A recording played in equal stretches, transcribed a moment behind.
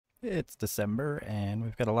It's December and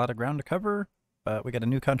we've got a lot of ground to cover, but we got a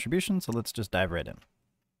new contribution, so let's just dive right in.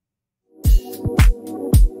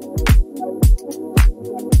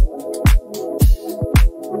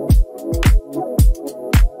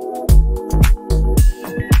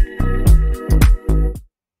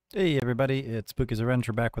 Hey everybody, it's Spooky's Revenge.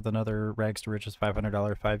 We're back with another Rags to Riches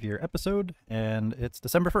 $500 5-year episode, and it's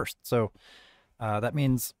December 1st. So that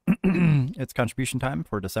means it's contribution time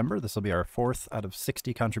for December. This will be our 4th out of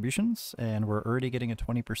 60 contributions, and we're already getting a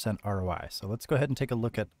 20% ROI. So let's go ahead and take a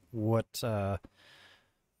look at what's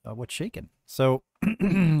shaking. So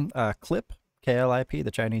Clip, KLIP,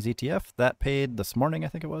 the Chinese ETF, that paid this morning, I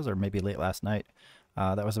think it was, or maybe late last night.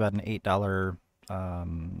 That was about an $8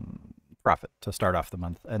 profit to start off the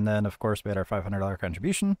month. And then, of course, we had our $500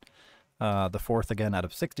 contribution, the 4th again out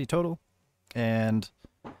of 60 total. And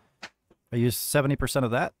I used 70%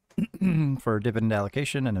 of that for dividend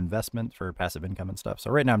allocation and investment for passive income and stuff. So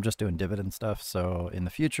right now I'm just doing dividend stuff. So in the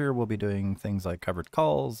future, we'll be doing things like covered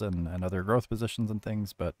calls and other growth positions and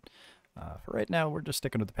things. But for right now, we're just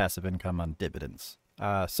sticking with the passive income on dividends.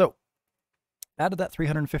 So out of that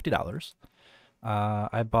 $350,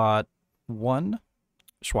 I bought one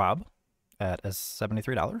Schwab at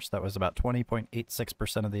 $73. That was about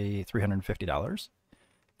 20.86% of the $350.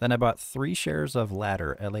 Then I bought 3 shares of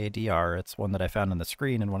Ladder, LADR. It's one that I found on the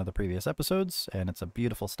screen in one of the previous episodes, and it's a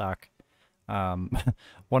beautiful stock. One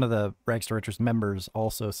of the Rags to Riches members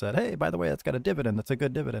also said, hey, by the way, it's got a dividend. It's a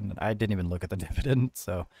good dividend. And I didn't even look at the dividend,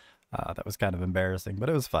 so that was kind of embarrassing, but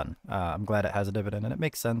it was fun. I'm glad it has a dividend, and it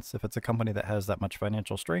makes sense. If it's a company that has that much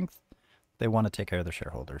financial strength, they want to take care of their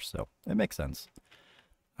shareholders, so it makes sense.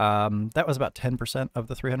 That was about 10% of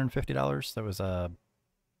the $350. That was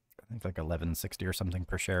I think like $11.60 or something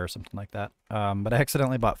per share or something like that. But I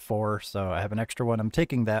accidentally bought 4, so I have an extra one. I'm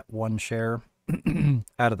taking that 1 share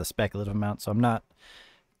out of the speculative amount, so I'm not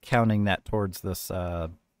counting that towards this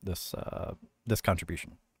this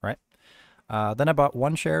contribution, right? Then I bought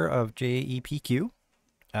 1 share of JEPQ,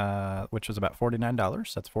 which was about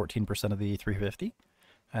 $49. That's 14% of the 350.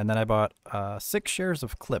 And then I bought 6 shares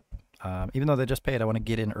of Clip. Even though they just paid, I want to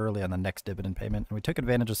get in early on the next dividend payment. And we took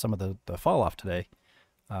advantage of some of the fall off today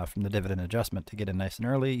from the dividend adjustment to get in nice and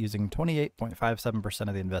early using 28.57%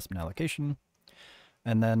 of the investment allocation.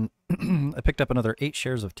 And then I picked up another 8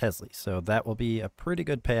 shares of Tesla. So that will be a pretty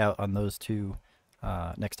good payout on those two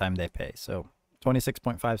next time they pay. So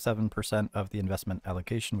 26.57% of the investment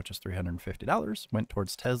allocation, which is $350, went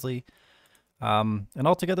towards Tesla. And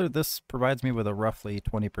altogether, this provides me with a roughly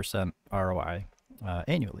 20% ROI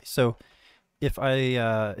annually. So if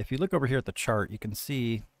you look over here at the chart, you can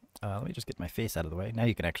see, let me just get my face out of the way. Now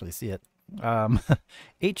you can actually see it.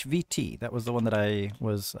 HVT, that was the one that I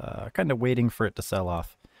was kind of waiting for it to sell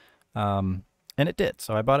off. And it did.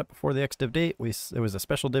 So I bought it before the ex-div date. It was a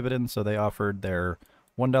special dividend, so they offered their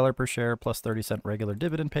 $1 per share plus 30-cent regular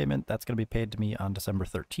dividend payment. That's going to be paid to me on December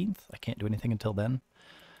 13th. I can't do anything until then.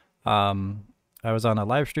 I was on a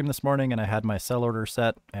live stream this morning and I had my sell order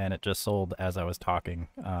set and it just sold as I was talking.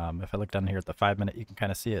 If I look down here at the 5-minute, you can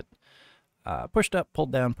kind of see it pushed up,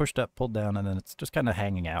 pulled down, pushed up, pulled down, and then it's just kind of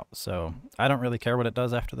hanging out. So I don't really care what it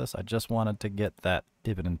does after this. I just wanted to get that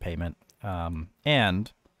dividend payment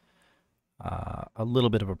and a little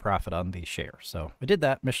bit of a profit on the share. So we did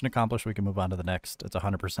that. Mission accomplished. We can move on to the next. It's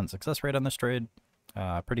 100% success rate on this trade.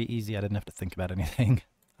 Pretty easy. I didn't have to think about anything.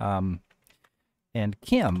 And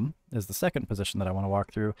KIM is the second position that I want to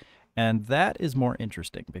walk through, and that is more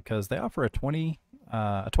interesting because they offer a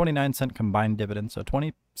 29-cent combined dividend, so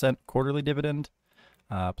 20-cent quarterly dividend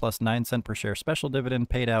plus 9-cent per share special dividend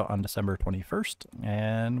paid out on December 21st,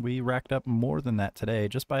 and we racked up more than that today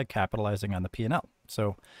just by capitalizing on the P&L.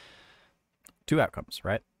 So 2 outcomes,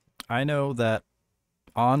 right? I know that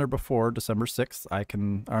on or before December 6th,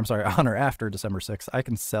 on or after December 6th, I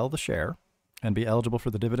can sell the share and be eligible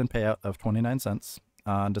for the dividend payout of 29 cents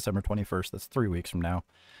on December 21st. That's 3 weeks from now.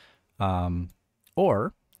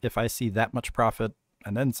 Or if I see that much profit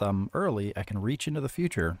and then some early, I can reach into the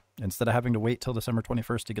future. Instead of having to wait till December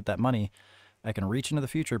 21st to get that money, I can reach into the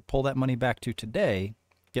future, pull that money back to today,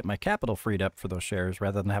 get my capital freed up for those shares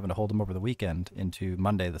rather than having to hold them over the weekend into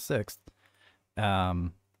Monday the 6th.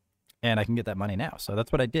 And I can get that money now. So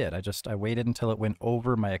that's what I did. I waited until it went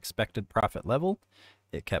over my expected profit level.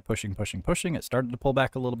 It kept pushing, pushing, pushing. It started to pull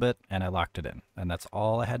back a little bit, and I locked it in. And that's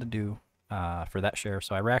all I had to do for that share.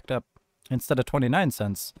 So I racked up, instead of 29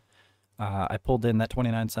 cents, I pulled in that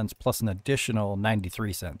 29 cents plus an additional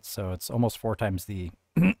 93 cents. So it's almost 4 times the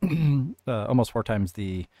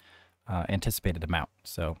anticipated amount.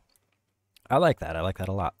 So I like that. I like that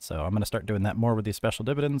a lot. So I'm going to start doing that more with these special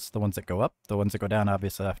dividends. The ones that go up, the ones that go down,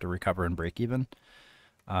 obviously I have to recover and break even.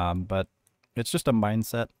 But it's just a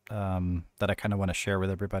mindset that I kind of want to share with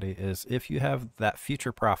everybody is if you have that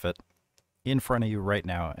future profit in front of you right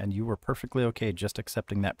now and you were perfectly okay just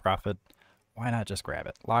accepting that profit, why not just grab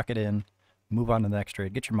it, lock it in, move on to the next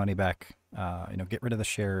trade, get your money back, get rid of the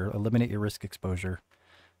share, eliminate your risk exposure.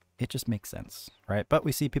 It just makes sense, right? But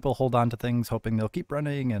we see people hold on to things hoping they'll keep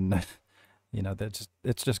running, and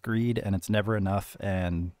it's just greed, and it's never enough,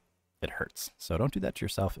 and it hurts. So don't do that to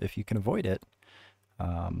yourself if you can avoid it.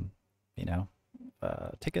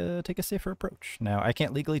 Take a safer approach. Now, I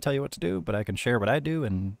can't legally tell you what to do, but I can share what I do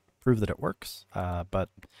and prove that it works. But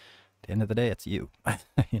at the end of the day, it's you.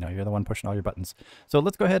 You're the one pushing all your buttons. So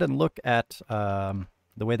let's go ahead and look at the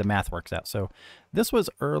way the math works out. So this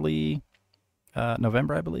was early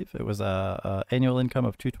November, I believe. It was a annual income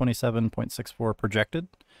of 227.64 projected,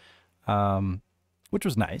 which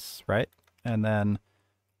was nice, right? And then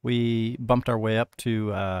we bumped our way up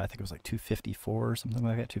to I think it was like 254 or something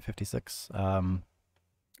like that, 256,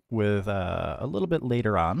 with a little bit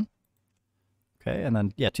later on. Okay, and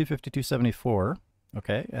then 252.74.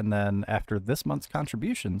 Okay, and then after this month's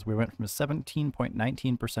contributions, we went from a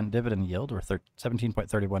 17.19% dividend yield, or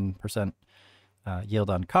 17.31% yield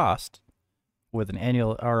on cost, with an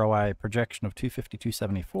annual ROI projection of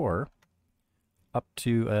 252.74, up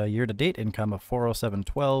to a year-to-date income of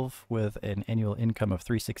 407.12 with an annual income of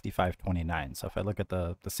 365.29. So if I look at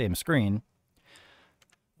the same screen,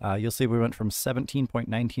 you'll see we went from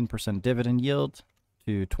 17.19% dividend yield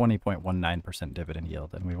to 20.19% dividend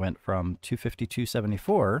yield, and we went from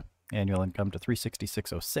 252.74 annual income to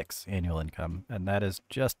 366.06 annual income, and that is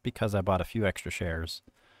just because I bought a few extra shares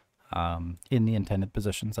in the intended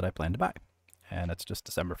positions that I plan to buy. And it's just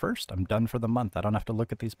December 1st. I'm done for the month. I don't have to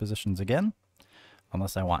look at these positions again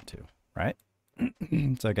unless I want to, right?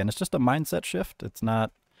 So again, it's just a mindset shift. It's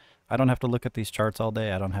not, I don't have to look at these charts all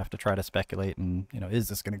day. I don't have to try to speculate and, is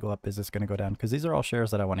this going to go up? Is this going to go down? Because these are all shares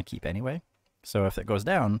that I want to keep anyway. So if it goes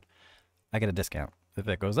down, I get a discount. If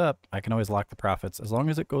it goes up, I can always lock the profits as long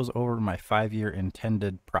as it goes over my 5-year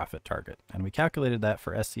intended profit target. And we calculated that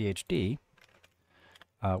for SCHD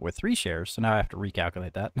with 3 shares. So now I have to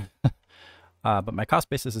recalculate that. But my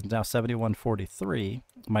cost basis is now 71.43.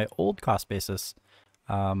 My old cost basis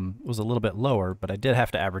was a little bit lower, but I did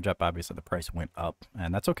have to average up. Obviously, the price went up,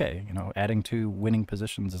 and that's okay. Adding to winning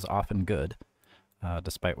positions is often good,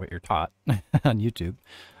 despite what you're taught on YouTube.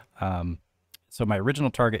 So my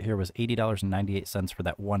original target here was $80.98 for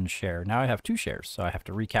that 1 share. Now I have 2 shares, so I have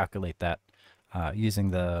to recalculate that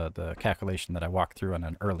using the calculation that I walked through on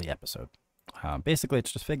an early episode. Basically,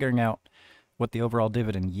 it's just figuring out what the overall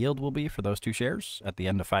dividend yield will be for those 2 shares at the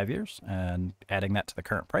end of 5 years and adding that to the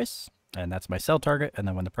current price. And that's my sell target. And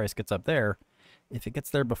then when the price gets up there, if it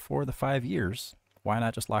gets there before the 5 years, why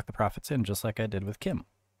not just lock the profits in just like I did with KIM,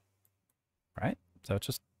 right? So it's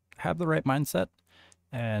just have the right mindset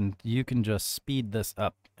and you can just speed this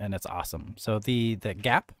up and it's awesome. So the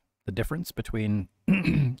gap, the difference between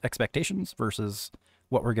expectations versus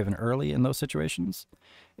what we're given early in those situations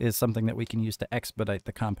is something that we can use to expedite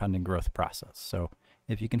the compounding growth process. So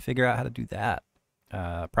if you can figure out how to do that,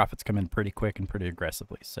 profits come in pretty quick and pretty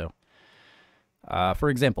aggressively. So for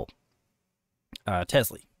example,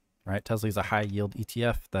 Tesla, right? Tesla is a high yield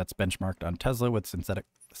ETF that's benchmarked on Tesla with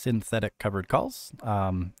synthetic covered calls.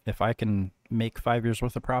 If I can make 5 years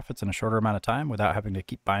worth of profits in a shorter amount of time without having to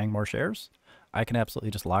keep buying more shares, I can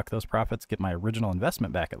absolutely just lock those profits, get my original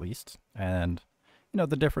investment back at least, and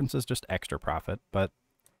the difference is just extra profit. But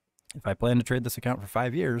if I plan to trade this account for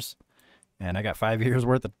 5 years and I got 5 years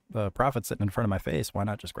worth of profit sitting in front of my face, why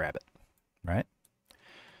not just grab it, right?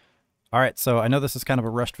 All right, so I know this is kind of a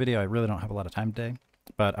rushed video. I really don't have a lot of time today,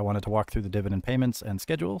 but I wanted to walk through the dividend payments and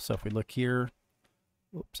schedule. So if we look here,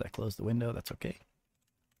 oops, I closed the window. That's okay.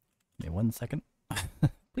 Give me 1 second.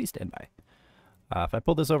 Please stand by. If I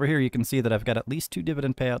pull this over here, you can see that I've got at least 2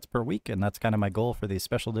 dividend payouts per week, and that's kind of my goal for these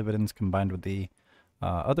special dividends combined with the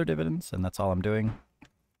other dividends, and that's all I'm doing.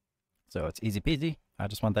 So it's easy peasy. I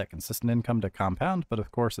just want that consistent income to compound, but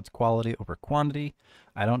of course it's quality over quantity.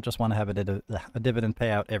 I don't just want to have a dividend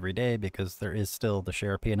payout every day because there is still the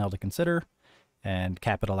share P&L to consider and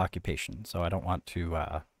capital occupation. So I don't want to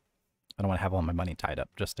have all my money tied up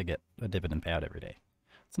just to get a dividend payout every day.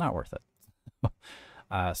 It's not worth it.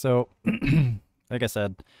 So like I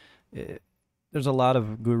said, there's a lot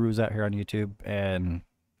of gurus out here on YouTube, and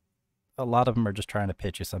a lot of them are just trying to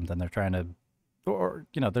pitch you something. They're trying to,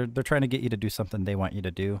 they're trying to get you to do something they want you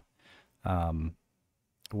to do,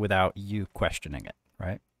 without you questioning it,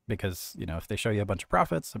 right? Because, you know, if they show you a bunch of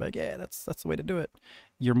profits, I'm like, yeah, that's the way to do it.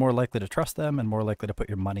 You're more likely to trust them and more likely to put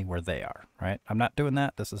your money where they are, right? I'm not doing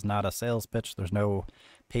that. This is not a sales pitch. There's no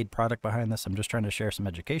paid product behind this. I'm just trying to share some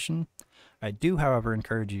education. I do, however,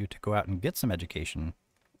 encourage you to go out and get some education.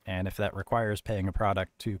 And if that requires paying a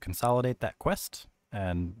product to consolidate that quest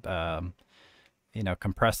and, you know,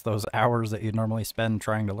 compress those hours that you'd normally spend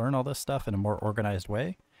trying to learn all this stuff in a more organized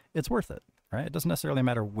way, it's worth it, right? It doesn't necessarily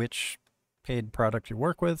matter which paid product you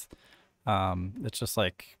work with. It's just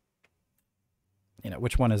like, you know,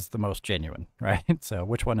 which one is the most genuine, right? So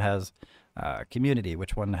which one has community,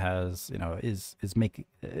 which one has, you know,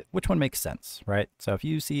 which one makes sense, right? So if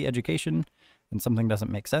you see education and something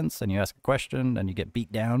doesn't make sense and you ask a question and you get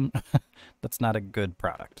beat down, that's not a good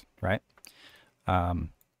product, right?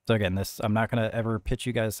 So again, I'm not going to ever pitch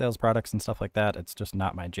you guys sales products and stuff like that. It's just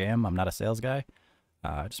not my jam. I'm not a sales guy.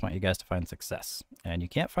 I just want you guys to find success. And you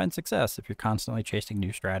can't find success if you're constantly chasing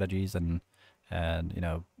new strategies and you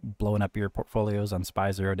know, blowing up your portfolios on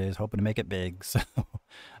SPY 0 days, hoping to make it big. So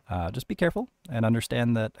just be careful and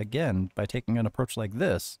understand that, again, by taking an approach like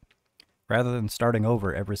this, rather than starting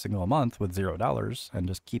over every single month with $0 and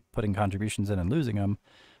just keep putting contributions in and losing them,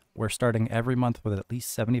 we're starting every month with at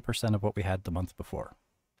least 70% of what we had the month before,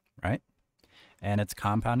 right? And it's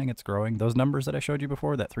compounding, it's growing. Those numbers that I showed you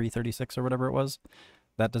before, that 336 or whatever it was,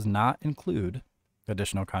 that does not include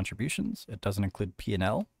additional contributions. It doesn't include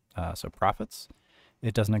P&L, so profits.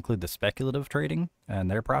 It doesn't include the speculative trading and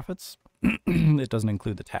their profits. It doesn't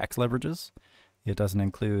include the tax leverages. It doesn't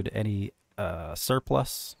include any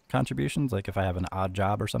surplus contributions, like if I have an odd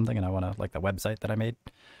job or something and I want to, like the website that I made.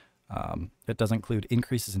 It doesn't include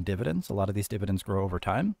increases in dividends. A lot of these dividends grow over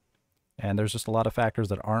time. And there's just a lot of factors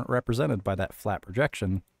that aren't represented by that flat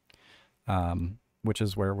projection, which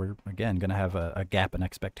is where we're, again, going to have a gap in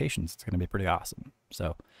expectations. It's going to be pretty awesome.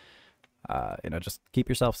 So, you know, just keep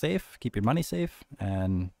yourself safe, keep your money safe,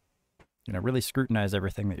 and, you know, really scrutinize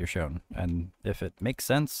everything that you're shown. And if it makes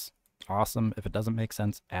sense, awesome. If it doesn't make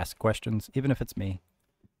sense, ask questions, even if it's me.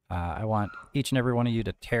 I want each and every one of you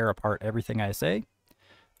to tear apart everything I say.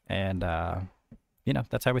 And, you know,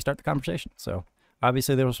 that's how we start the conversation. So,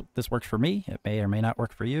 obviously, this works for me. It may or may not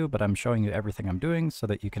work for you, but I'm showing you everything I'm doing so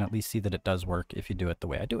that you can at least see that it does work if you do it the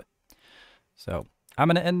way I do it. So I'm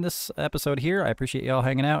going to end this episode here. I appreciate y'all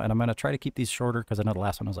hanging out, and I'm going to try to keep these shorter because I know the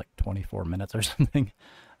last one was like 24 minutes or something,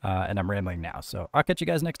 and I'm rambling now. So I'll catch you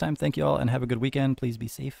guys next time. Thank you all, and have a good weekend. Please be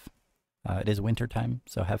safe. It is winter time,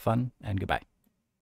 so have fun, and goodbye.